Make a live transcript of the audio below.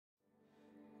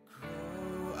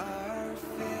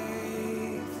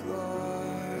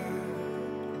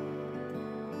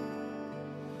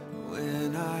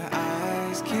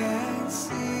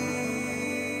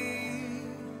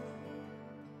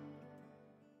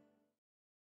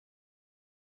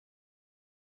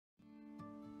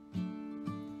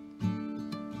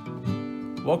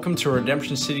Welcome to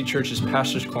Redemption City Church's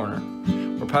Pastor's Corner,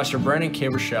 where Pastor Brandon K.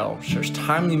 Rochelle shares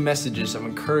timely messages of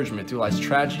encouragement through life's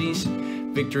tragedies,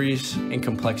 victories, and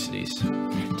complexities.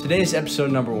 Today is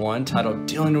episode number 1, titled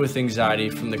Dealing with Anxiety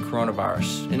from the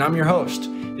Coronavirus, and I'm your host,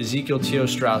 Ezekiel T.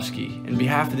 Ostrowski. On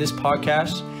behalf of this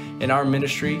podcast and our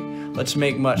ministry, let's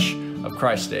make much of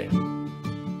Christ's Day.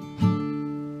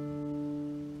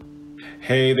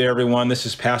 Hey there, everyone. This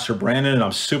is Pastor Brandon, and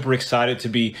I'm super excited to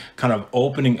be kind of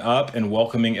opening up and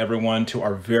welcoming everyone to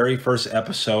our very first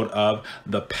episode of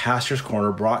the Pastor's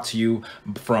Corner, brought to you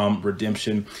from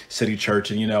Redemption City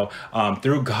Church. And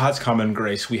through God's common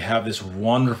grace, we have this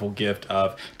wonderful gift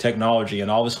of technology, and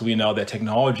obviously we know that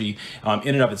technology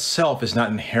in and of itself is not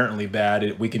inherently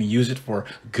bad. We can use it for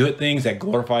good things that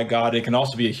glorify God. It can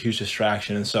also be a huge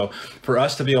distraction. And so for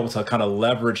us to be able to kind of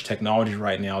leverage technology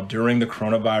right now during the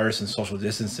coronavirus and social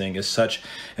distancing is such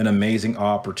an amazing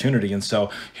opportunity. And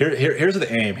so here's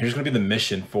the aim. Here's going to be the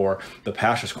mission for the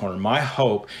Pastor's Corner. My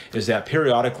hope is that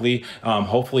periodically,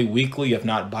 hopefully weekly, if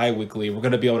not bi-weekly, we're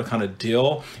going to be able to kind of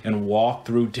deal and walk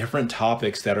through different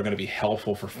topics that are going to be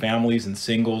helpful for families and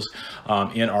singles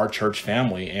in our church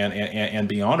family and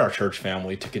beyond our church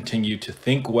family, to continue to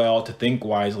think well, to think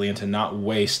wisely, and to not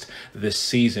waste this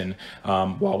season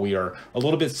while we are a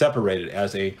little bit separated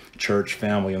as a church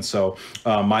family. And so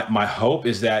my hope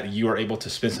is that you are able to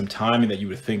spend some time and that you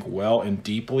would think well and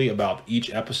deeply about each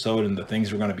episode and the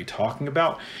things we're going to be talking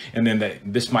about, and then that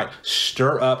this might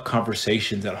stir up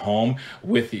conversations at home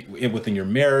within your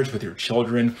marriage, with your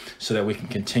children, so that we can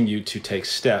continue to take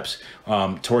steps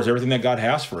towards everything that God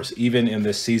has for us, even in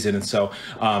this season. And so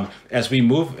as we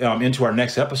move into our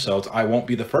next episodes, I won't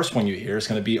be the first one you hear. It's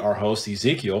going to be our host,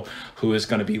 Ezekiel, who is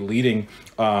going to be leading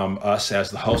us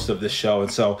as the host of this show.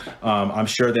 And so I'm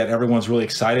sure that everyone's really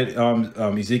excited,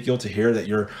 Ezekiel, to hear that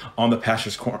you're on the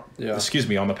Pastor's Corner.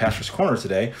 On the Pastor's Corner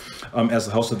today as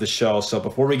the host of the show. So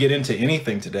before we get into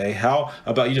anything today, how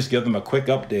about you just give them a quick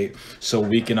update so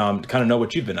we can kind of know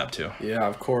what you've been up to? Yeah,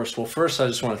 of course. Well, first, I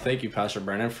just want to thank you, Pastor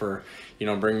Brandon, for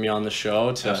bringing me on the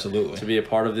show to be a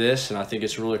part of this. And I think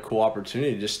it's a really cool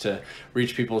opportunity just to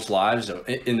reach people's lives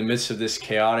in the midst of this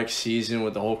chaotic season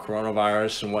with the whole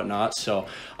coronavirus and whatnot. So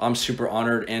I'm super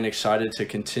honored and excited to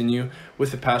continue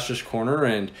with the Pastor's Corner.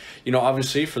 And,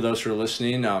 obviously for those who are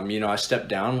listening, I stepped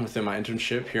down within my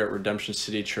internship here at Redemption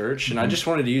City Church. And I just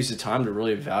wanted to use the time to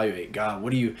really evaluate, God,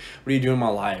 what do you do in my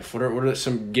life? What are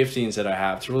some giftings that I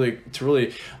have to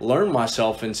really learn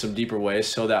myself in some deeper ways,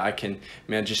 so that I can,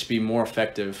 just be more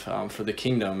effective for the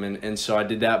kingdom. And so I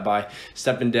did that by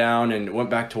stepping down and went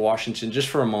back to Washington just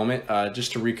for a moment,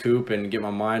 just to recoup and get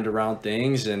my mind around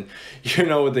things. And,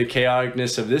 with the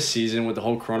chaoticness of this season, with the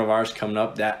whole coronavirus coming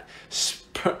up, that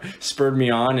spurred me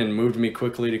on and moved me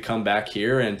quickly to come back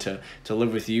here and to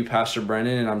live with you, Pastor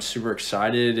Brennan. And I'm super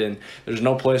excited, and there's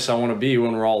no place I want to be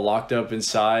when we're all locked up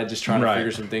inside just trying to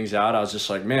figure some things out. I was just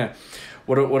like, man,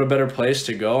 what a better place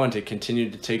to go and to continue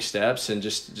to take steps and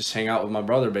just hang out with my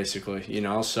brother, basically,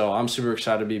 So I'm super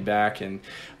excited to be back, and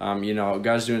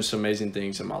God's doing some amazing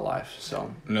things in my life.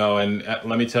 So and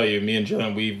let me tell you, me and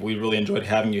Jillian, we really enjoyed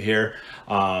having you here,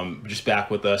 just back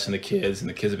with us and the kids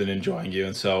have been enjoying you.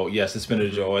 And so yes, it's been a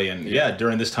joy. And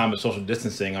during this time of social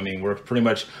distancing, we're pretty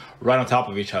much right on top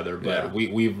of each other, but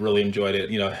we've really enjoyed it,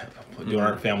 doing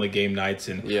our family game nights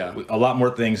and a lot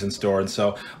more things in store. And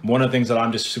so one of the things that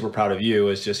I'm just super proud of you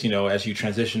is just, as you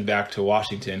transition back to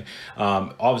Washington,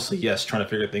 obviously, yes, trying to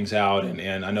figure things out.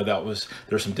 And I know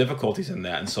there's some difficulties in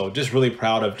that. And so just really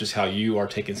proud of just how you are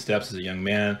taking steps as a young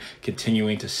man,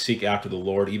 continuing to seek after the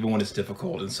Lord, even when it's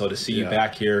difficult. And so to see you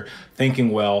back here,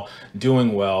 thinking well,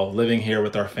 doing well, living here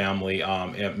with our family,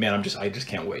 and man, I just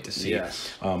can't wait to see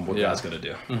what God's going to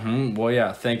do. Mm-hmm.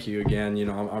 Well, thank you again.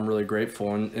 I'm really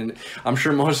grateful. And I'm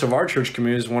sure most of our church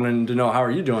community is wanting to know, how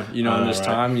are you doing, in this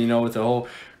time, with the whole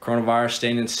coronavirus,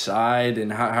 staying inside,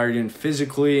 and how you're doing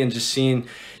physically, and just seeing,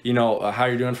 how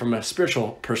you're doing from a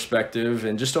spiritual perspective,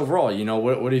 and just overall,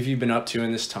 what have you been up to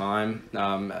in this time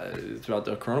throughout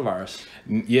the coronavirus?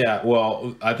 Yeah,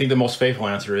 well, I think the most faithful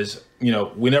answer is,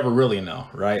 we never really know,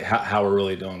 right? How we're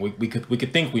really doing. We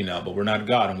could think we know, but we're not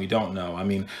God, and we don't know.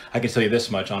 I can tell you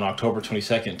this much: on October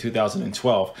 22nd,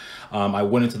 2012, I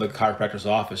went into the chiropractor's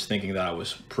office thinking that I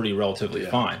was relatively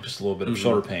fine, just a little bit of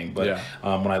shoulder pain. But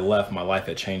when I left, my life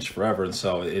had changed changed forever. And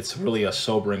so it's really a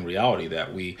sobering reality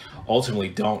that we ultimately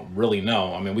don't really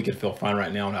know. I mean, we could feel fine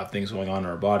right now and have things going on in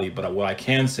our body, but what I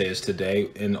can say is today,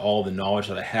 in all the knowledge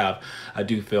that I have, I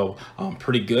do feel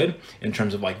pretty good in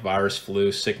terms of like virus,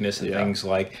 flu, sickness, and things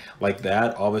like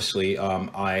that. Obviously,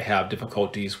 I have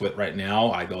difficulties with right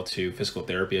now. I go to physical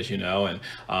therapy, as you know, and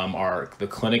the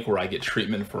clinic where I get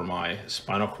treatment for my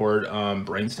spinal cord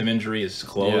brainstem injury is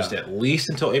closed at least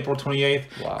until April 28th.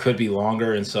 Wow. Could be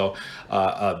longer, and so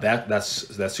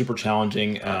that's super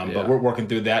challenging. But we're working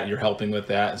through that. You're helping with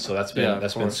that, and so that's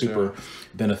been super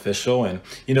beneficial. And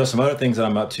some other things that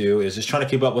I'm up to is just trying to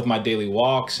keep up with my daily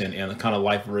walks and the kind of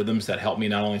life rhythms that help me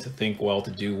not only to think well,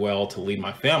 to do well, to lead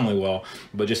my family well,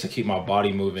 but just to keep my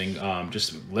body moving,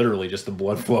 just literally just the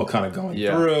blood flow kind of going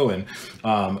through. And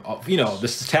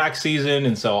this is tax season,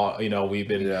 and so we've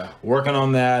been working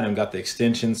on that and got the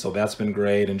extension, so that's been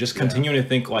great. And just continuing to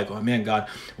think like, oh man, God,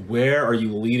 where are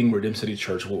you leading Redeem City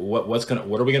Church? What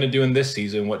are we going to do in this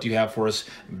season? What do you have for us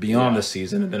beyond this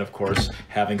season? And then of course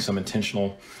having some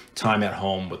intentional time at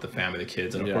home with the family, the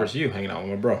kids, and of course you hanging out with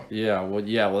my bro.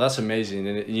 Well, that's amazing.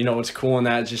 And what's cool in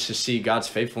that, just to see God's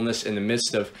faithfulness in the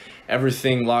midst of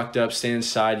everything locked up, staying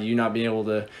inside, you not being able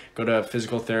to go to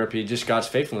physical therapy, just God's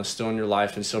faithfulness still in your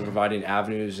life and still providing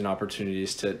avenues and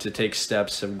opportunities to take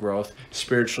steps of growth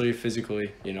spiritually,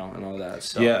 physically, and all that.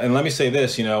 So and let me say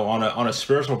this, on a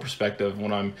spiritual perspective,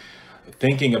 when I'm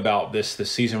thinking about the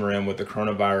season we're in with the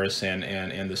coronavirus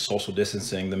and the social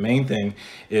distancing, the main thing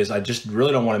is I just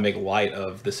really don't want to make light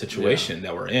of the situation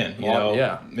that we're in.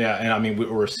 And I mean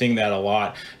we're seeing that a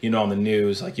lot, on the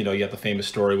news. Like you have the famous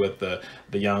story with the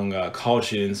young college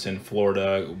students in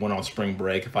Florida went on spring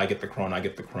break. If I get the corona, I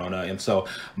get the corona. And so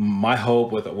my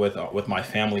hope with my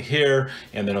family here,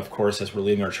 and then of course as we're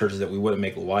leading our church, is that we wouldn't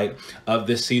make light of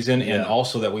this season, and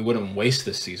also that we wouldn't waste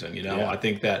this season. I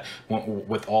think that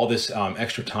with all this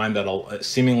extra time that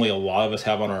seemingly a lot of us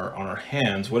have on our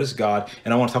hands, what is God,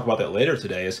 and I want to talk about that later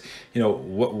today, is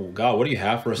what do you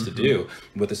have for us to do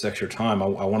with this extra time? I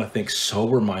want to think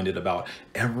sober-minded about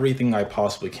everything I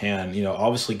possibly can.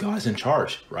 Obviously God's in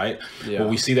charge, right? But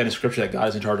we see that in scripture, that God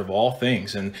is in charge of all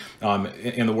things. And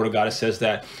in the word of God, it says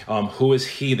that who is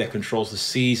he that controls the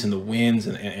seas and the winds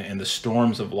and the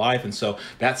storms of life? And so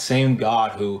that same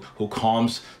God who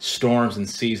calms storms and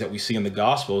seas that we see in the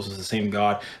Gospels is the same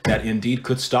God that indeed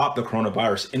could stop the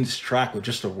coronavirus in its track with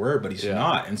just a word, but he's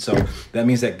not. And so that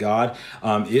means that God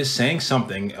is saying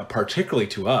something, particularly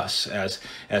to us as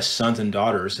sons and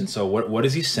daughters. And so what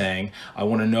is he saying? I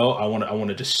want to know, I want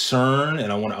to discern,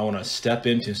 and I want to step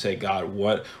into and say, God,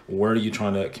 what word are you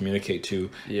trying to communicate to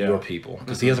your people?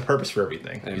 Because he has a purpose for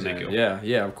everything. Ezekiel.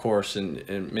 Yeah, of course.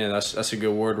 And man, that's a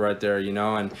good word right there,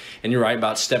 and you're right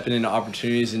about stepping into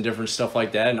opportunities and different stuff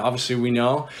like that. And obviously we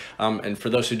know, and for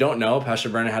those who don't know, Pastor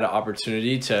Brandon had an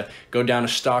opportunity to go down to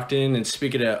Stockton and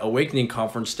speak at an Awakening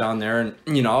conference down there. And,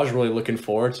 I was really looking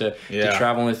forward to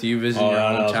traveling with you, visiting your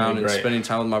hometown and spending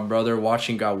time with my brother,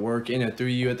 watching God work in and through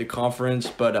you at the conference.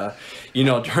 But,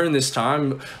 during this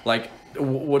time, like,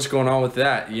 what's going on with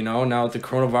that? Now with the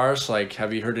coronavirus,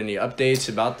 have you heard any updates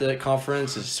about the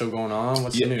conference? Is it still going on?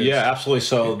 What's the news? Yeah, absolutely.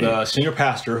 So the senior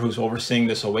pastor who's overseeing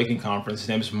this Awakening conference, his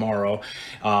name is Morrow.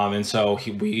 And so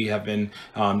we have been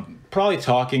probably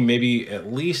talking maybe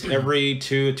at least every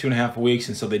 2.5 weeks.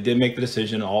 And so they did make the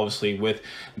decision, obviously, with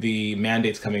the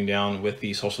mandates coming down with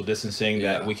the social distancing,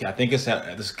 that I think this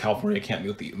is California, can't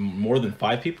meet with more than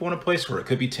 5 people in a place, where it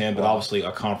could be 10, but obviously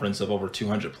a conference of over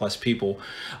 200 plus people,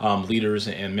 leaders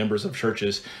and members of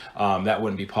churches, that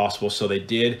wouldn't be possible. So they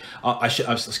did,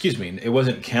 it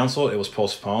wasn't canceled, it was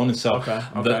postponed. And so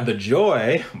the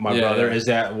joy, my brother, is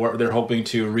that they're hoping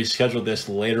to reschedule this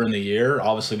later in the year.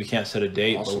 Obviously we can't set a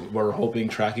date, but we're hoping,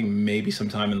 tracking maybe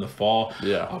sometime in the fall,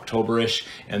 October-ish,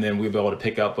 and then we'll be able to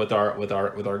pick up with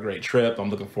our great trip. I'm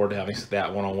looking forward to having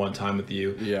that one-on-one time with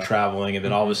you, traveling, and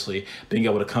then obviously being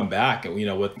able to come back. And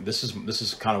this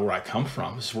is kind of where I come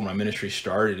from. This is where my ministry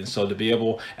started, and so to be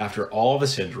able, after all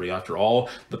this injury, after all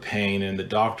the pain and the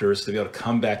doctors, to be able to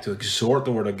come back to exhort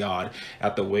the word of God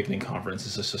at the Awakening conference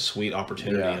is just a sweet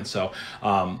opportunity. And so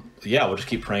we'll just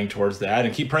keep praying towards that,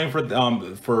 and keep praying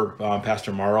for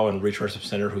Pastor Morrow and Reach Worship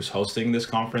Center, who's hosting this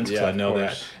conference, because I know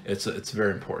that it's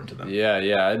very important to them.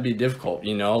 It'd be difficult,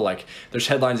 like there's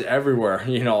headlines everywhere,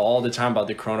 all the time about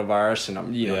the coronavirus,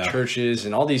 and churches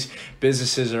and all these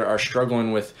businesses are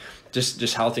struggling with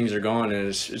just how things are going, and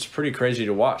it's pretty crazy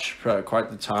to watch. Quite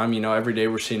the time, every day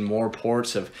we're seeing more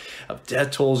reports of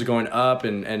death tolls going up,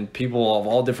 and people of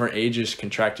all different ages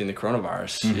contracting the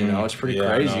coronavirus. It's pretty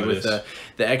crazy with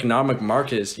the economic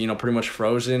market is pretty much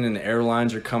frozen, and the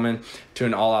airlines are coming to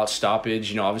an all-out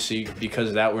stoppage. Obviously because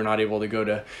of that, we're not able to go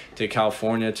to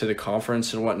California to the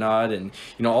conference and whatnot, and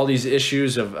all these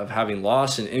issues of having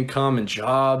loss in income and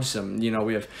jobs.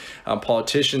 We have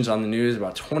politicians on the news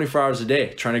about 24 hours a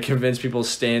day trying to convince people to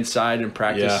stay inside and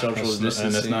practice social distancing.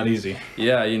 And it's not easy.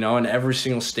 Yeah, and every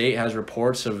single state has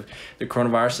reports of the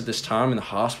coronavirus at this time, and the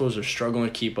hospitals are struggling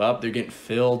to keep up. They're getting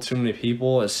filled, too many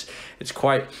people. It's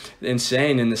quite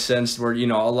insane in the sense where a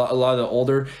lot of the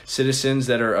older citizens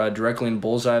that are directly in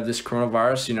bullseye of this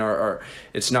coronavirus, are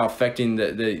it's now affecting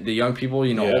the young people.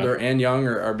 Older and young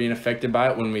are being affected by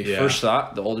it. When we first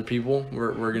thought the older people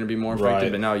were going to be more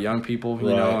affected, but now young people,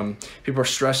 people are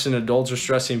stressing. Adults are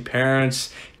stressing.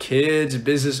 Parents, kids,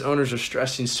 business owners are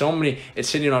stressing.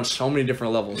 It's hitting on so many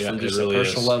different levels, from just really a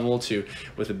personal level to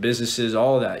with the businesses,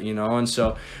 all of that, and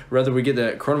so whether we get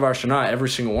the coronavirus or not, every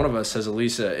single one of us has at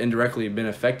least indirectly been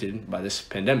affected by this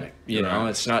pandemic.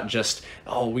 It's not just,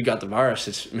 we got the virus.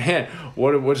 It's,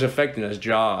 what's affecting us?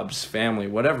 Jobs, family,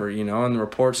 whatever, and the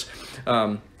reports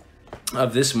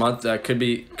of this month could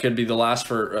be the last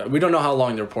for we don't know how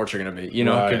long the reports are going to be.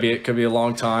 It could be a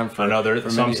some time. For, I know there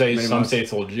some say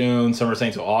till June, some are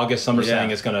saying till August, some are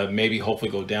saying it's going to maybe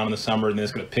hopefully go down in the summer and then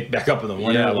it's going to pick back up in the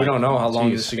winter. Yeah, we don't know how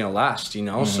long this is going to last.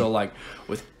 So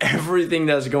with everything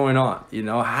that's going on,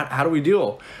 how do we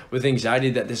deal with anxiety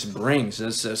that this brings?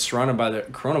 It's surrounded by the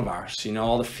coronavirus.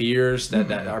 All the fears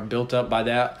that are built up by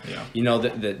that. Yeah.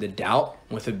 The doubt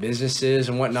with the businesses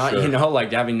and whatnot. Sure.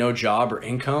 Having no job or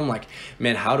income.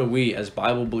 How do we, as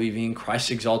Bible believing,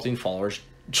 Christ exalting followers,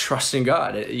 trust in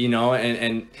God,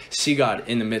 and see God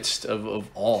in the midst of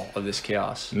all of this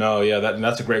chaos? No, yeah,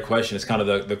 that's a great question. It's kind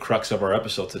of the crux of our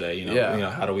episode today.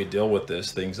 How do we deal with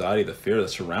this, the anxiety, the fear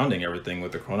that's surrounding everything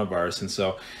with the coronavirus? And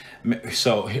so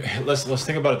let's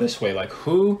think about it this way: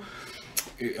 who?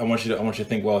 I want you to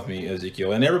think well with me,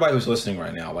 Ezekiel, and everybody who's listening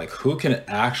right now. Who can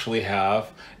actually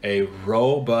have a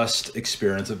robust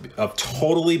experience of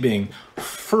totally being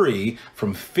free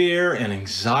from fear and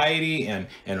anxiety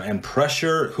and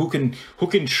pressure? Who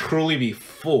can truly be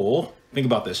full? Think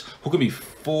about this. Who can be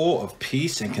full of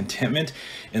peace and contentment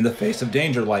in the face of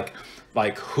danger?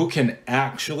 Who can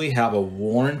actually have a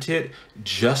warranted,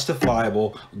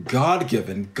 justifiable,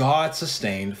 God-given,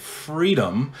 God-sustained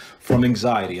freedom from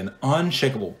anxiety, an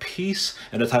unshakable peace,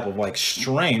 and a type of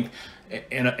strength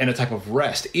and a type of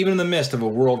rest, even in the midst of a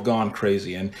world gone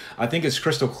crazy. And I think it's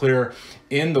crystal clear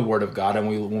in the Word of God, and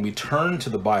when we turn to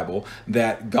the Bible,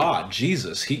 that God,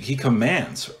 Jesus, he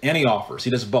commands and he offers. He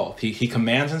does both. He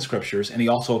commands in scriptures, and he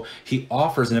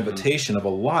offers an invitation of a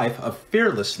life of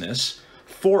fearlessness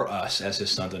for us as his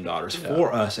sons and daughters,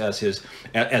 for us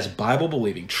as Bible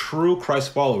believing, true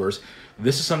Christ followers.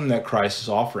 This is something that Christ is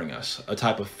offering us, a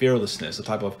type of fearlessness, a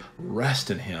type of rest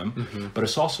in him, but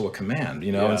it's also a command,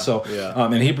 And so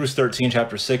in Hebrews 13,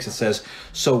 chapter 6, it says,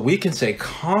 so we can say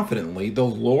confidently, the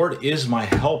Lord is my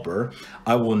helper.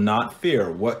 I will not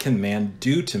fear. What can man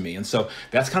do to me? And so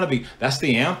that's that's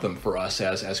the anthem for us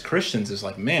as Christians, is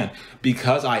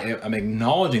because I'm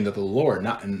acknowledging that the Lord,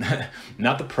 not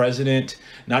the president,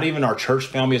 not even our church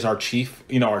family is our chief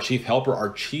helper.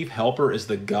 Our chief helper is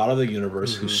the God of the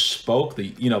universe who spoke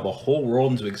the whole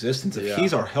world into existence. If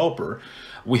he's our helper,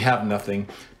 we have nothing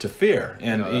to fear.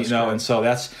 And and so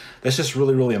that's just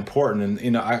really, really important.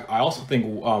 And I also think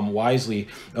wisely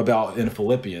about in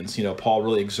Philippians, Paul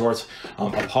really exhorts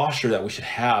a posture that we should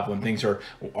have when things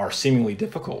are seemingly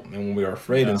difficult and when we are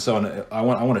afraid. And so I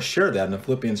want to share that in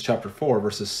Philippians chapter 4,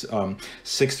 verses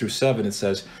 6 through 7. It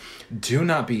says, do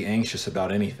not be anxious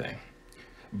about anything,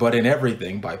 but in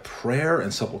everything, by prayer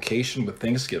and supplication with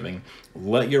thanksgiving,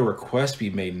 let your requests be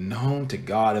made known to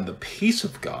God, and the peace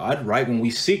of God, right? When we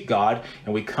seek God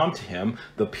and we come to him,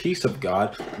 the peace of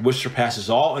God, which surpasses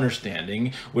all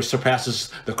understanding, which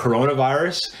surpasses the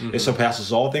coronavirus, it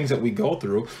surpasses all things that we go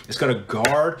through. It's going to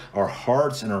guard our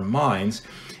hearts and our minds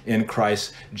in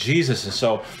Christ Jesus. And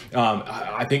so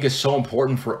I think it's so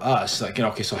important for us,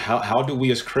 so how do we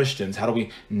as Christians, how do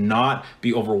we not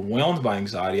be overwhelmed by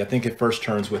anxiety? I think it first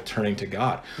turns with turning to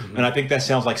God. And I think that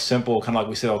sounds simple, kind of like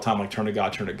we say all the time, turn to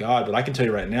God, turn to God. But I can tell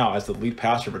you right now, as the lead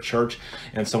pastor of a church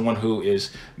and someone who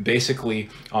is basically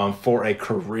for a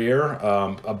career,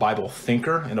 a Bible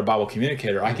thinker and a Bible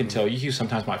communicator, I can tell you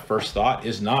sometimes my first thought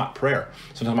is not prayer.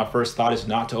 Sometimes my first thought is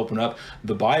not to open up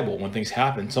the Bible when things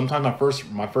happen. Sometimes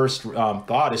my first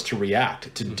thought is to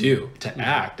react, to do, to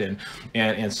act,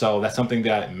 and so that's something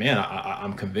that, man,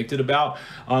 I'm convicted about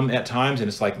at times. And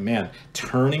it's like, man,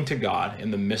 turning to God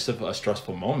in the midst of a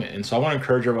stressful moment. And so I want to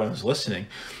encourage everyone who's listening,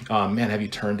 man, have you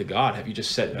turned to God? Have you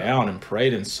just sat down and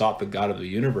prayed and sought the God of the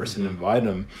universe and invited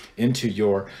him into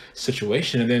your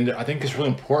situation? And then I think it's really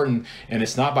important, and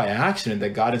it's not by accident that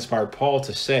God inspired Paul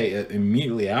to say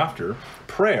immediately after,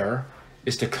 prayer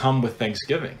is to come with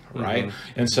thanksgiving, right?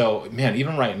 And so, man,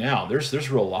 even right now, there's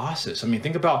real losses. I mean,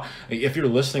 think about if you're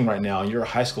listening right now and you're a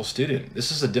high school student,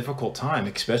 this is a difficult time,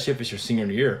 especially if it's your senior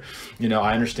year. You know,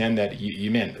 I understand that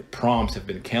man, proms have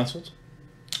been canceled.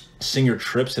 Senior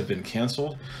trips have been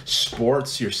canceled.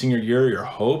 Sports, your senior year, your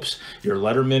hopes, your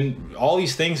Letterman, all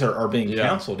these things are being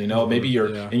canceled. You know, maybe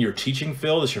you're in your teaching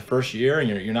field, it's your first year, and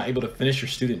you're not able to finish your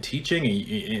student teaching,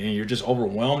 and you're just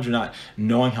overwhelmed. You're not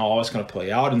knowing how all it's going to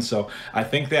play out. And so I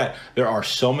think that there are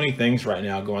so many things right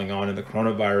now going on in the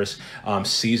coronavirus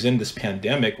season, this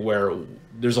pandemic, where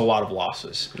there's a lot of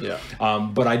losses.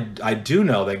 But I do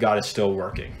know that God is still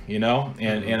working, you know,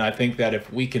 and I think that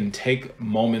if we can take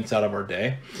moments out of our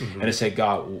day and to say,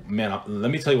 God, man,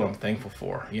 let me tell you what I'm thankful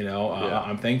for. You know,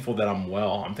 I'm thankful that I'm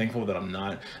well. I'm thankful that I'm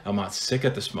not sick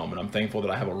at this moment. I'm thankful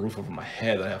that I have a roof over my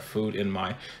head, that I have food in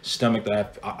my stomach,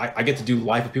 that I get to do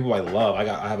life with people I love. I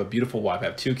have a beautiful wife. I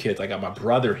have 2 kids. I got my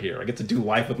brother here. I get to do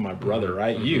life with my brother,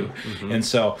 right? And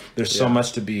so there's so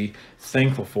much to be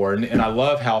thankful for. And I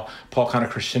love how Paul kind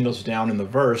of crescendos down in the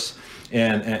verse,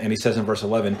 and he says in verse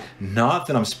 11, not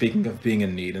that I'm speaking of being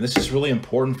in need. And this is really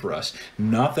important for us.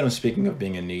 Not that I'm speaking of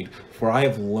being in need, for I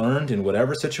have learned in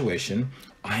whatever situation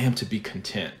I am to be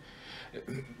content.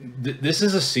 This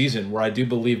is a season where I do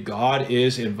believe God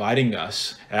is inviting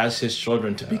us as his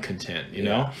children to be content, you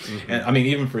know? And I mean,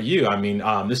 even for you, I mean,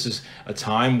 this is a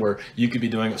time where you could be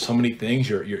doing so many things.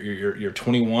 You're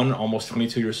 21, almost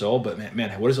 22 years old, but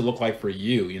man, what does it look like for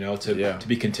you, you know, to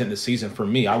be content this season? For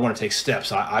me, I want to take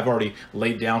steps. I've already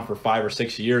laid down for 5 or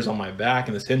 6 years on my back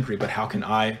in this injury, but how can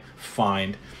I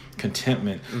find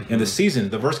contentment in the season?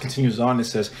 The verse continues on. It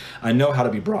says, I know how to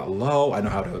be brought low. I know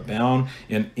how to abound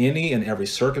in any and every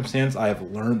circumstance. I have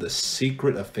learned the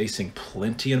secret of facing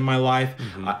plenty in my life,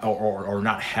 or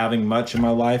not having much in my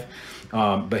life.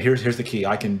 But here's the key.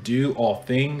 I can do all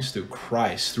things through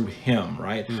Christ, through him,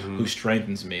 right? Who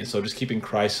strengthens me. And so just keeping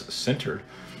Christ centered,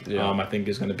 I think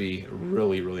is going to be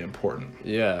really, really important.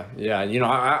 Yeah. You know,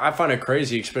 I find it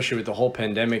crazy, especially with the whole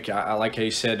pandemic. I like how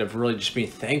you said, of really just being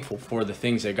thankful for the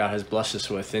things that God has blessed us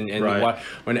with. And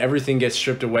when everything gets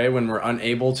stripped away, when we're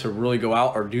unable to really go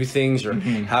out or do things or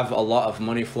have a lot of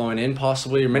money flowing in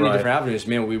possibly, or many different avenues,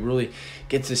 man, we really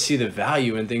get to see the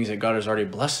value in things that God has already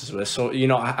blessed us with. So, you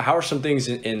know, how are some things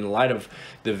in light of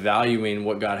the valuing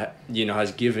what God, you know,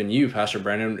 has given you, Pastor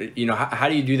Brandon? You know, how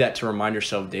do you do that to remind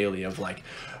yourself daily of like,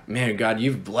 man, God,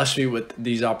 you've blessed me with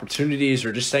these opportunities,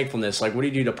 or just thankfulness? Like, what do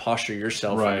you do to posture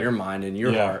yourself in your mind and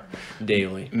your heart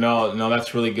daily? No,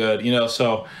 that's really good. You know,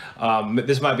 so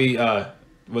this might be,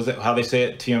 was it how they say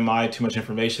it, TMI, too much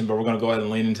information, but we're going to go ahead and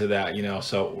lean into that, you know.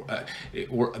 So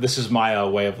this is my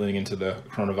way of leaning into the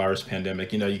coronavirus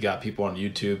pandemic. You know, you got people on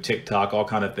YouTube, TikTok, all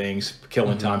kind of things,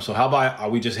 killing time. So how about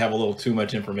we just have a little too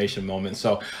much information moment?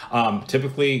 So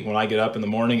typically when I get up in the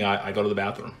morning, I go to the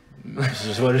bathroom. This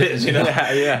is what it is, you know.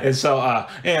 And so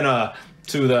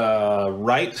to the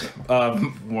right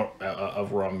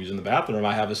of where I'm using the bathroom,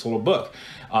 I have this little book,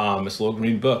 this little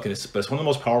green book, but it's one of the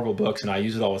most powerful books, and I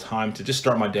use it all the time to just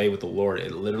start my day with the Lord.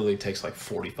 It literally takes like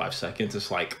 45 seconds.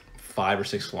 It's like 5 or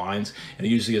 6 lines, and it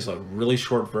usually is a really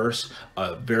short verse,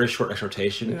 a very short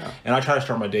exhortation, and I try to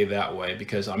start my day that way,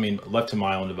 because I mean, left to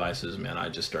my own devices, man, I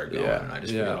just start going and I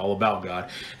just forget all about God.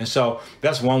 And so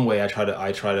that's one way I try to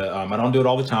I don't do it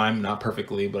all the time, not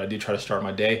perfectly, but I do try to start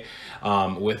my day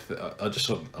with just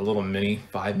a little mini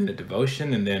 5-minute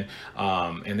devotion, and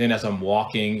then as I'm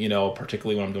walking, you know,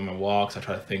 particularly when I'm doing my walks, I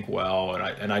try to think well,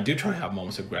 and I do try to have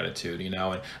moments of gratitude, you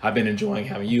know. And I've been enjoying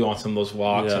having you on some of those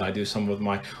walks, and I do some with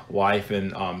my wife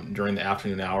and during the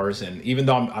afternoon hours. And even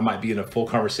though I might be in a full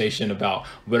conversation about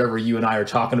whatever you and I are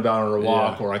talking about on our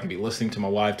walk, or I could be listening to my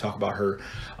wife talk about her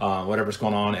whatever's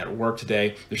going on at work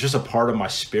today, there's just a part of my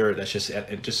spirit that's just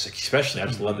especially I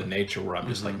just love the nature where I'm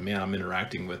just like, man, I'm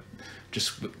interacting with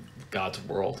God's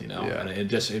world, and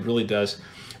it really does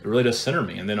center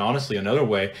me. And then honestly, another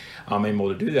way I'm able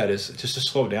to do that is just to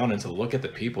slow down and to look at the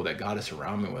people that God has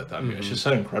surrounded me with. I mean, it's just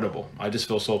so incredible. I just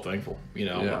feel so thankful,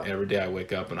 every day I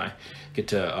wake up and I get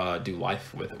to do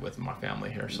life with my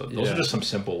family here. So those are just some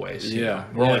simple ways.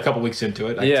 We're only a couple weeks into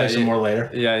it. I can tell you some more later.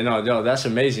 No, that's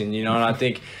amazing. And I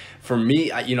think for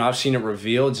me, I've seen it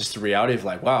revealed just the reality of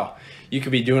like, wow, you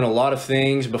could be doing a lot of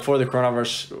things before the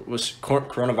coronavirus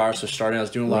was starting. I was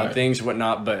doing a lot of things and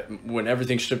whatnot, but when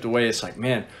everything's stripped away, it's like,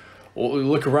 man, well,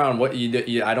 look around.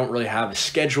 I don't really have a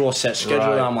set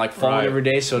schedule. I'm like falling every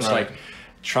day, so it's like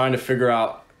trying to figure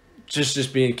out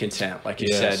just being content, like you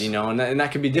said, and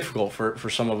that can be difficult for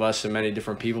some of us and many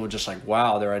different people. Just like,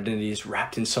 wow, their identity is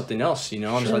wrapped in something else,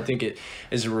 And so I think it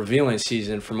is a revealing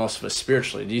season for most of us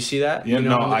spiritually. Do you see that?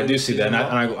 Yeah, I do see that, and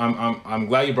I'm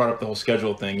glad you brought up the whole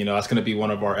schedule thing. That's going to be one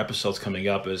of our episodes coming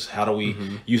up. Is how do we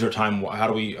use our time? How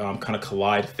do we kind of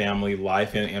collide family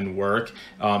life and work,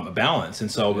 balance?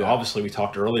 And so obviously we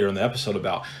talked earlier in the episode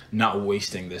about not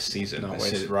wasting this season,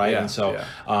 right? And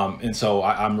so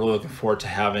I'm really looking forward to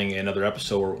having another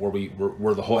episode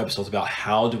where the whole episode's about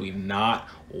how do we not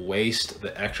waste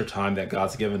the extra time that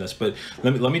God's given us. But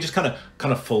let me just kind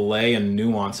of fillet and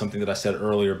nuance something that I said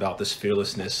earlier about this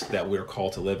fearlessness that we're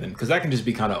called to live in, because that can just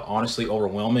be kind of honestly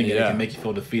overwhelming, and it can make you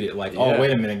feel defeated. Like, oh,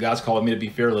 wait a minute, God's calling me to be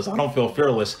fearless. I don't feel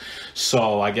fearless,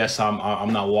 so I guess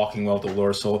I'm not walking well with the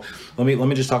Lord. So let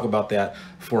me just talk about that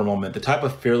for a moment. The type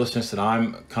of fearlessness that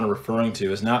I'm kind of referring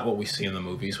to is not what we see in the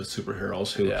movies with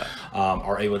superheroes who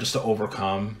are able just to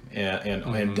overcome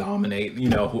and dominate,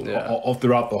 all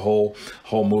throughout the whole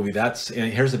movie.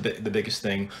 And here's the biggest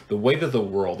thing: the way that the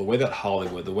world, the way that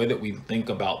Hollywood, the way that we think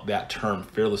about that term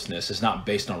fearlessness is not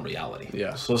based on reality.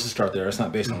 So let's just start there. It's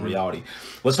not based on reality.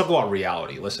 Let's talk about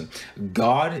reality. Listen,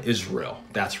 God is real.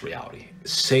 That's reality.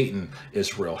 Satan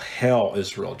is real. Hell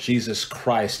is real. Jesus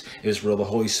Christ is real. The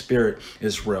Holy Spirit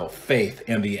is real. Faith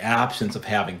and the absence of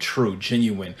having true,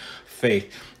 genuine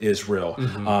faith is real.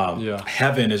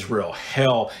 Heaven is real.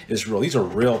 Hell is real. These are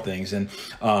real things, and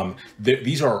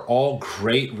these are all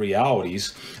great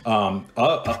realities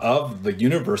of the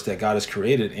universe that God has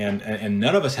created. And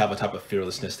none of us have a type of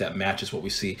fearlessness that matches what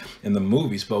we see in the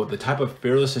movies. But the type of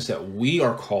fearlessness that we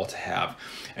are called to have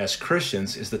as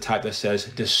Christians is the type that says,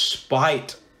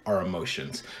 despite our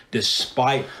emotions,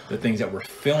 despite the things that we're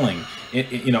feeling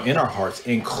in our hearts,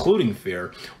 including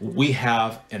fear, we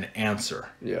have an answer.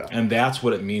 And that's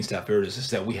what it means to have fear, is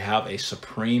that we have a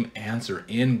supreme answer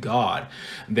in God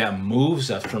that moves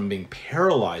us from being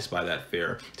paralyzed by that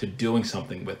fear to doing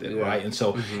something with it, right? And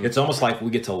so it's almost like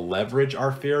we get to leverage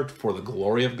our fear for the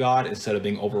glory of God instead of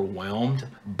being overwhelmed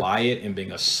by it and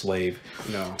being a slave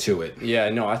to it.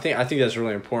 I think that's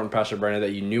really important, Pastor Brandon,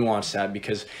 that you nuance that,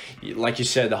 because like you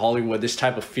said, the Hollywood, this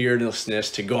type of fearlessness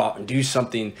to go out and do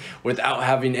something without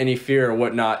having any fear or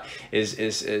whatnot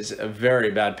is a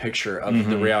very bad picture of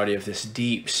the reality of this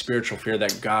deep spiritual fear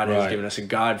that God has given us, a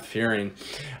God-fearing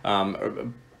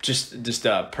just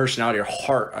a personality or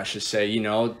heart, I should say,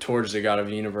 towards the God of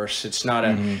the universe. It's not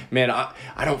man,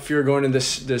 I don't fear going to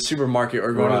the supermarket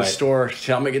or going to the store.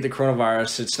 I'm gonna get the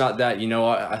coronavirus. It's not that.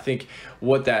 I think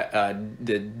what that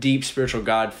the deep spiritual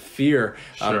God fear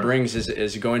brings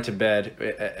is going to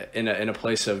bed in a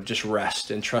place of just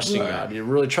rest and trusting God. You're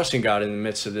really trusting God in the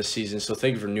midst of this season. So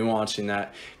thank you for nuancing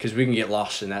that, because we can get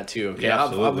lost in that too. Okay,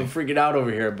 I've been freaking out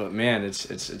over here, but man,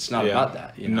 it's not about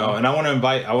that. No, and I want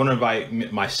to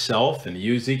invite myself and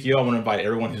you, Ezekiel. I want to invite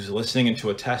everyone who's listening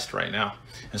into a test right now.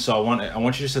 And so I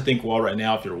want you just to think, well, right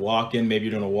now, if you're walking, maybe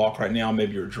you're doing a walk right now,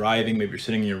 maybe you're driving, maybe you're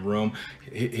sitting in your room.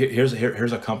 Here's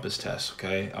a compass test,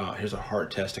 okay? Here's a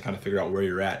heart test to kind of figure out where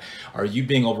you're at. Are you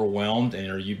being overwhelmed, and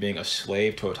are you being a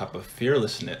slave to a type of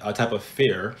fearlessness, a type of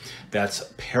fear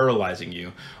that's paralyzing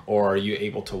you, or are you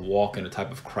able to walk in a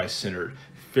type of Christ-centered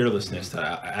fearlessness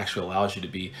that actually allows you to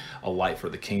be a light for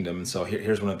the kingdom? And so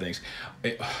here's one of the things: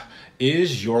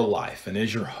 is your life and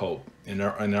is your hope and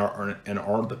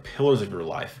are the pillars of your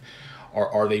life,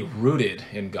 are they rooted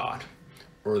in God,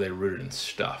 or are they rooted in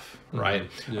stuff? Right?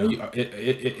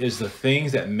 Is the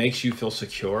things that makes you feel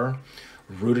secure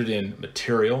rooted in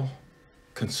material,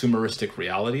 consumeristic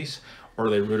realities, or are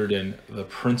they rooted in the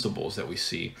principles that we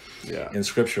see in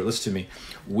Scripture? Listen to me.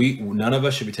 None of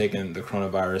us should be taking the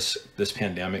coronavirus, this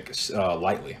pandemic,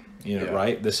 lightly.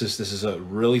 Right? This is a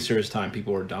really serious time.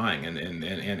 People are dying,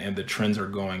 and the trends are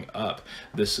going up.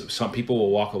 Some people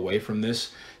will walk away from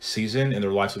this season and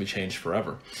their lives will be changed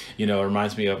forever. It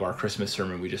reminds me of our Christmas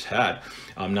sermon we just had,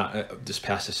 this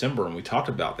past December, and we talked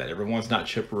about that. Everyone's not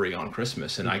chippery on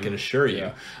Christmas, and I can assure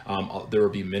you, there will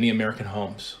be many American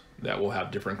homes that we'll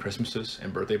have different Christmases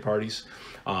and birthday parties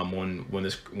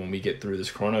when we get through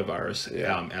this coronavirus,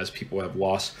 as people have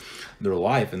lost their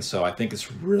life. And so I think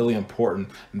it's really important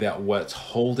that what's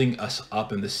holding us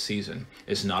up in this season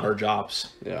is not our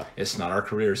jobs. Yeah. It's not our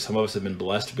careers. Some of us have been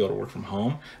blessed to be able to work from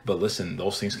home, but listen,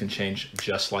 those things can change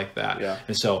just like that. Yeah.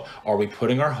 And so are we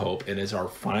putting our hope, and is our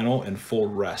final and full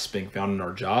rest being found in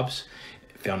our jobs,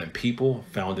 found in people,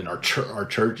 found in our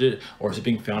churches, or is it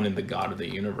being found in the God of the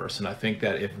universe? And I think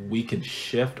that if we can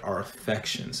shift our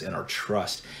affections and our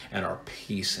trust and our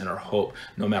peace and our hope,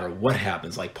 no matter what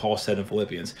happens, like Paul said in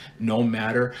Philippians, no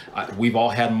matter, we've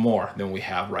all had more than we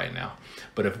have right now.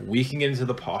 But if we can get into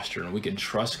the posture and we can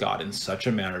trust God in such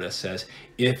a manner that says,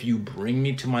 if you bring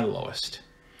me to my lowest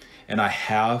and I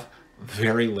have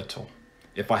very little,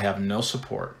 if I have no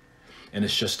support and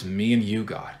it's just me and you,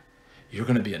 God, you're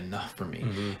going to be enough for me.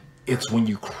 Mm-hmm. It's when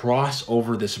you cross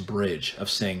over this bridge of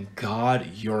saying, God,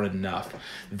 you're enough,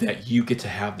 that you get to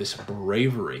have this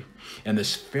bravery and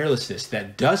this fearlessness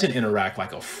that doesn't interact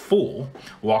like a fool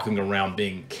walking around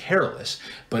being careless,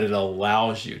 but it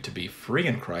allows you to be free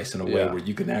in Christ in a way where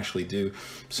you can actually do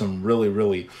some really,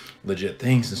 really legit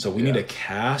things. And so we need to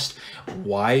cast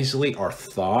wisely our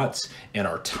thoughts and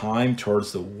our time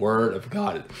towards the Word of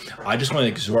God. I just want to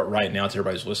exhort right now to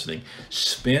everybody who's listening,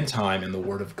 spend time in the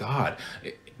Word of God.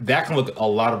 That can look a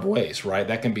lot of ways, right?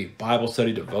 That can be Bible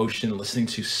study, devotion, listening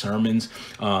to sermons,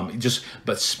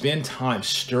 but spend time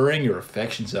stirring your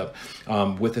affections up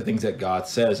with the things that God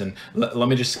says. And let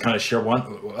me just kind of share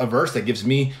a verse that gives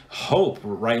me hope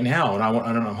right now. And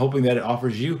I'm hoping that it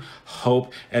offers you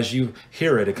hope as you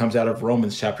hear it. It comes out of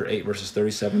Romans chapter 8, verses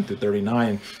 37 through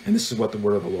 39. And this is what the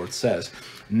word of the Lord says.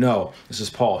 No, this is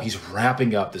Paul. He's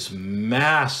wrapping up this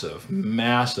massive,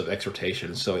 massive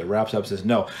exhortation. So it wraps up and says,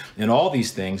 no, in all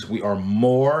these things, we are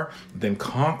more than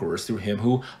conquerors through him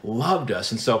who loved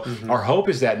us. And so our hope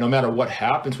is that no matter what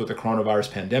happens with the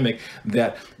coronavirus pandemic,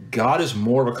 that God is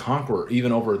more of a conqueror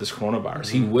even over this coronavirus.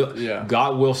 He will,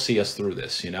 God will see us through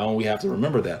this, and we have to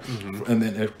remember that. And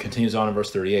then it continues on in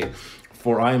verse 38.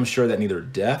 For I am sure that neither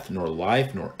death, nor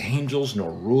life, nor angels,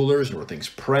 nor rulers, nor things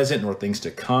present, nor things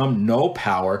to come, no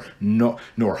power, nor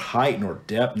height, nor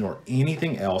depth, nor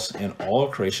anything else in all of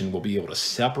creation will be able to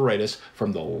separate us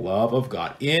from the love of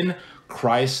God in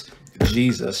Christ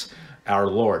Jesus our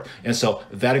Lord. And so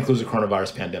that includes the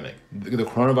coronavirus pandemic. The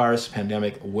coronavirus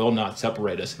pandemic will not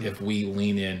separate us if we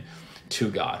lean in to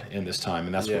God in this time,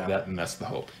 and that's that's the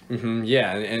hope.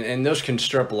 Yeah, and those can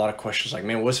stir up a lot of questions like,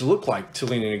 man, what's it look like to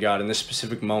lean into God in this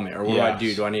specific moment, or what do I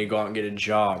do? Do I need to go out and get a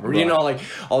job, or like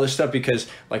all this stuff? Because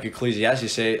like Ecclesiastes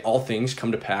say, all things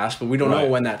come to pass, but we don't know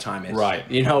when that time is.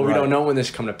 We don't know when this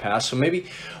come to pass. So maybe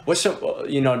what's some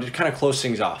to kind of close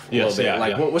things off a little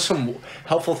bit, what's some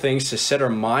helpful things to set our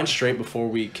mind straight before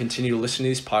we continue to listen to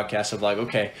these podcasts of like,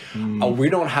 okay, we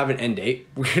don't have an end date,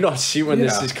 we don't see when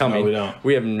this is coming,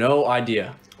 we have no idea.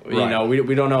 We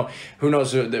don't know. Who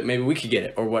knows that maybe we could get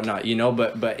it or whatnot,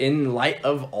 but in light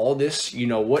of all this,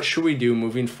 what should we do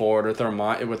moving forward with our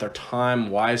mind, with our time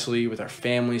wisely, with our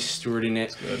families, stewarding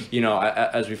it,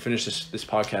 as we finish this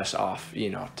podcast off,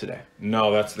 today.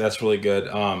 No, that's really good.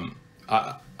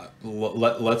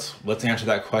 Let's answer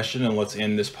that question, and let's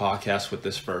end this podcast with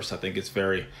this verse. I think it's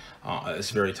very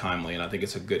timely, and I think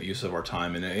it's a good use of our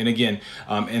time. And again,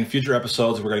 in future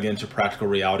episodes, we're going to get into practical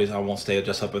realities. I won't stay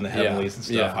just up in the heavenlies and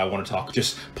stuff. I want to talk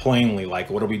just plainly, like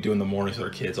what do we do in the mornings with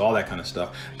our kids, all that kind of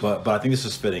stuff. But I think this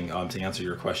is fitting to answer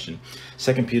your question.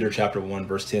 2 Peter chapter 1,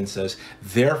 verse 10 says,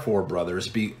 therefore, brothers,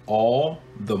 be all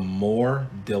the more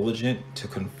diligent to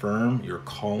confirm your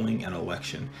calling and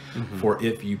election. For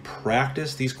if you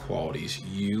practice these qualities,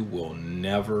 you will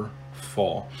never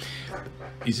fall.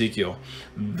 Ezekiel,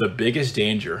 the biggest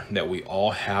danger that we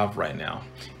all have right now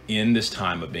in this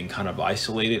time of being kind of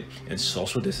isolated and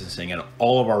social distancing and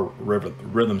all of our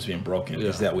rhythms being broken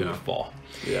is that we would fall.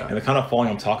 And the kind of falling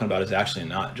I'm talking about is actually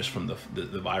not just from the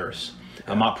virus.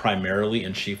 I'm not primarily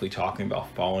and chiefly talking about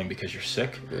falling because you're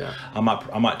sick. I'm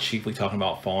not chiefly talking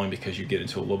about falling because you get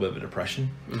into a little bit of a depression.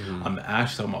 I'm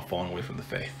actually talking about falling away from the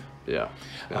faith.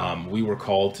 We were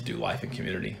called to do life in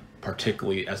community,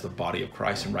 particularly as the body of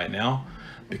Christ. And right now,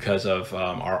 because of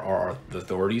our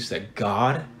authorities that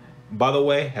God, by the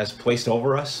way, has placed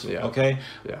over us,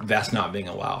 that's not being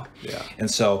allowed. And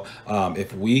so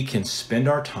if we can spend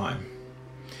our time,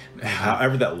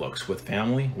 however that looks, with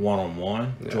family,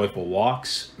 one-on-one, joyful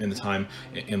walks, in the time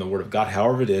in the Word of God,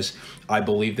 however it is, I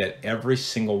believe that every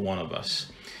single one of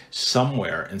us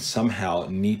somewhere and somehow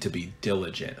need to be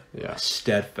diligent,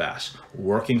 steadfast,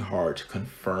 working hard to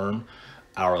confirm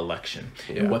our election.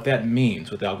 Yeah. And what that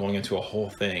means, without going into a whole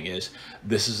thing, is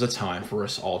this is a time for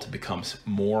us all to become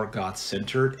more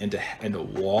God-centered and to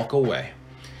walk away.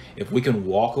 If we can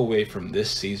walk away from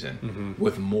this season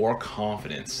with more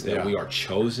confidence that we are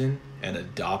chosen and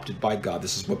adopted by God,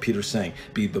 this is what Peter's saying,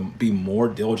 be more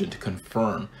diligent to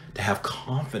confirm, to have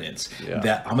confidence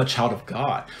that I'm a child of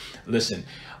God. Listen,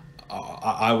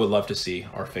 I would love to see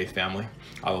our faith family.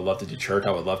 I would love to do church.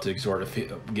 I would love to exhort,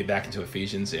 get back into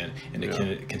Ephesians and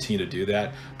to continue to do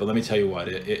that. But let me tell you what,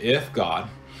 if God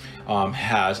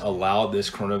has allowed this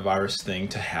coronavirus thing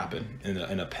to happen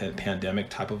in a pandemic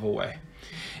type of a way,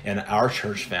 and our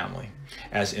church family,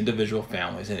 as individual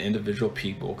families and individual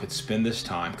people, could spend this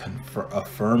time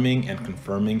affirming and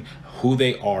confirming who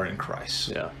they are in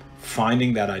Christ.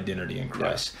 Finding that identity in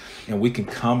Christ. And we can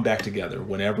come back together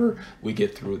whenever we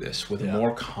get through this with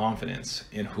more confidence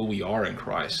in who we are in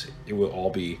Christ. It will all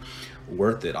be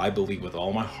worth it. I believe with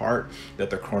all my heart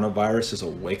that the coronavirus is a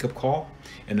wake-up call,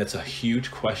 and it's a huge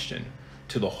question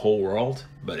to the whole world,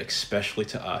 but especially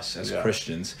to us as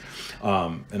Christians.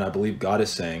 And I believe God is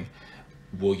saying,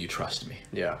 will you trust me?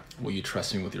 Will you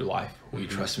trust me with your life? Will you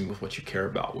trust me with what you care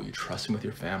about? Will you trust me with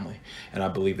your family? And I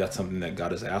believe that's something that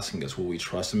God is asking us. Will we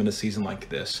trust him in a season like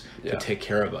this to take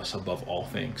care of us above all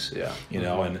things? You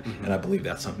know, and I believe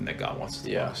that's something that God wants to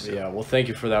do. Well, thank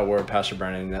you for that word, Pastor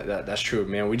Brandon. That's true,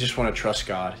 man. We just want to trust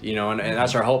God, you know, and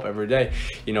that's our hope every day.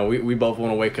 You know, we both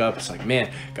want to wake up. It's like,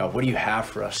 man, God, what do you have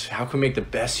for us? How can we make the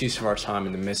best use of our time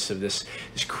in the midst of this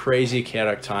crazy,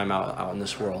 chaotic time out in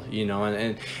this world, you know?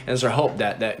 And it's our hope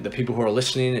that the people who are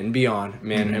listening and beyond,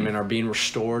 man, are being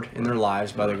restored in their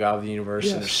lives by the God of the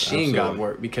universe, and they're seeing God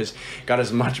work, because God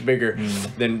is much bigger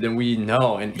than we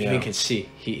know and even can see.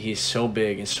 He's so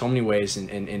big in so many ways,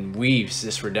 and weaves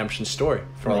this redemption story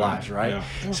for our lives, right?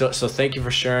 So thank you for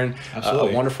sharing a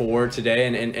wonderful word today,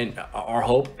 and our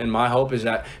hope and my hope is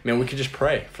that, man, we could just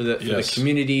pray for the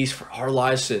communities, for our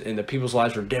lives and the people's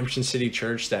lives, Redemption City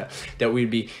Church, that we'd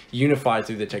be unified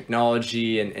through the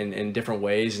technology and different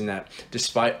ways, and that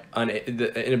despite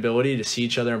the inability to see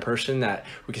each other in person, that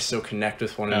we can still connect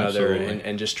with one another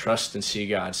and just trust and see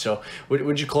God. So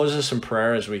would you close us in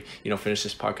prayer as we finish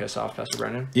this podcast off, Pastor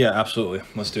Brandon? Yeah, absolutely.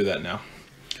 Let's do that now.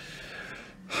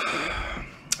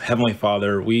 Heavenly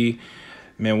Father, we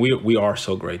are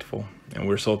so grateful and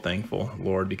we're so thankful,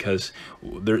 Lord, because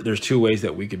there's two ways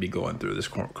that we could be going through this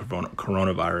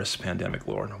coronavirus pandemic,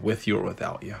 Lord, with you or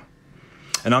without you.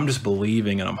 And I'm just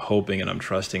believing and I'm hoping and I'm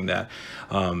trusting that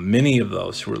many of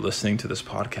those who are listening to this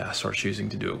podcast are choosing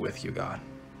to do it with you, God.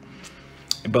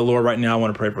 But Lord, right now I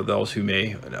want to pray for those who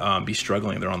may be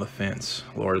struggling. They're on the fence.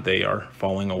 Lord, they are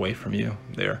falling away from you.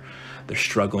 They're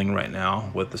struggling right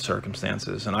now with the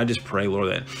circumstances. And I just pray,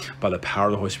 Lord, that by the power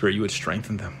of the Holy Spirit, you would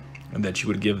strengthen them. And that you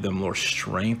would give them, Lord,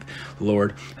 strength,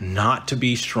 Lord, not to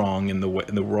be strong in the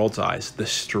world's eyes, the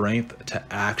strength to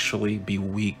actually be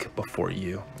weak before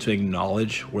you, to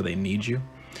acknowledge where they need you,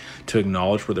 to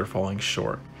acknowledge where they're falling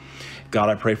short. God,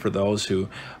 I pray for those who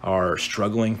are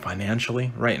struggling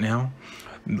financially right now,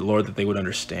 Lord, that they would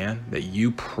understand that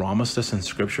you promised us in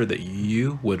Scripture that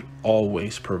you would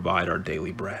always provide our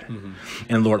daily bread.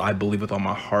 And Lord, I believe with all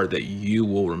my heart that you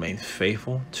will remain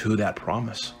faithful to that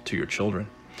promise to your children.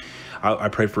 I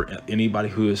pray for anybody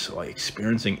who is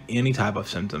experiencing any type of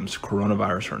symptoms,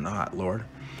 coronavirus or not, Lord.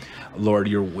 Lord,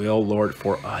 your will, Lord,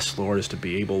 for us, Lord, is to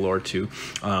be able, Lord, to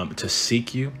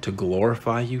seek you, to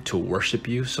glorify you, to worship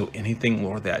you. So anything,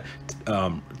 Lord, that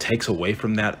takes away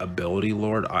from that ability,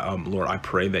 Lord, Lord, I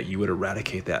pray that you would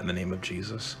eradicate that in the name of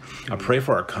Jesus. I pray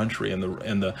for our country and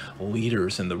the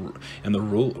leaders and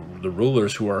the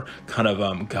rulers who are kind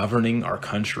of governing our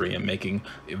country and making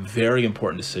very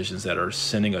important decisions that are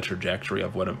sending a trajectory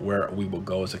of where we will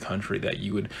go as a country, that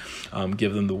you would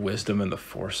give them the wisdom and the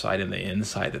foresight and the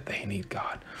insight that they need,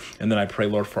 God. And then I pray,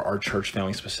 Lord, for our church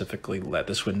family specifically, let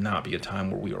this would not be a time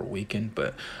where we are weakened,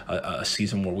 but a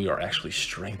season where we are actually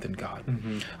strengthened, God.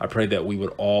 I pray that we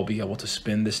would all be able to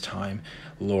spend this time,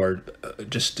 Lord,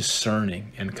 just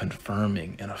discerning and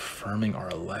confirming and affirming our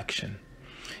election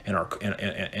and our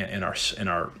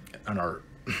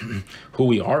who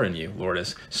we are in you, Lord,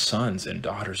 as sons and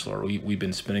daughters, Lord. We've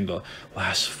been spending the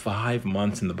last 5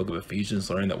 months in the book of Ephesians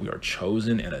learning that we are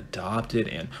chosen and adopted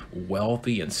and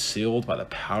wealthy and sealed by the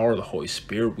power of the Holy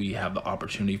Spirit. We have the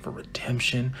opportunity for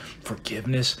redemption,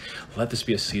 forgiveness. Let this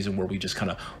be a season where we just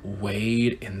kind of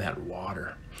wade in that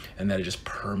water and that it just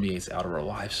permeates out of our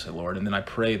lives, Lord. And then I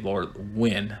pray, Lord,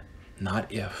 when,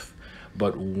 not if,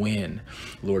 but when,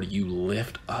 Lord, you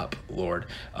lift up, Lord,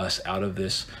 us out of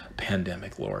this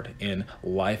pandemic, Lord, and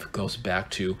life goes back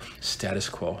to status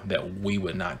quo, that we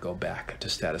would not go back to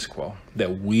status quo,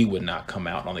 that we would not come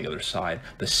out on the other side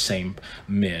the same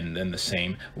men and the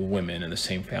same women and the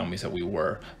same families that we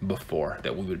were before,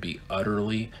 that we would be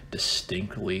utterly,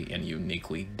 distinctly, and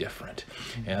uniquely different.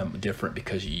 Different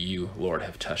because you, Lord,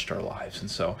 have touched our lives. And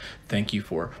so thank you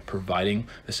for providing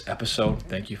this episode.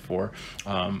 Thank you for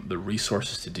the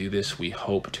resources to do this. We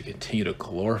hope to continue to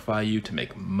glorify you, to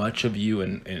make much of you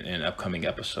in upcoming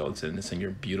episodes. And it's in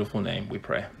your beautiful name we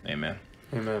pray. Amen.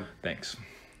 Amen. Thanks.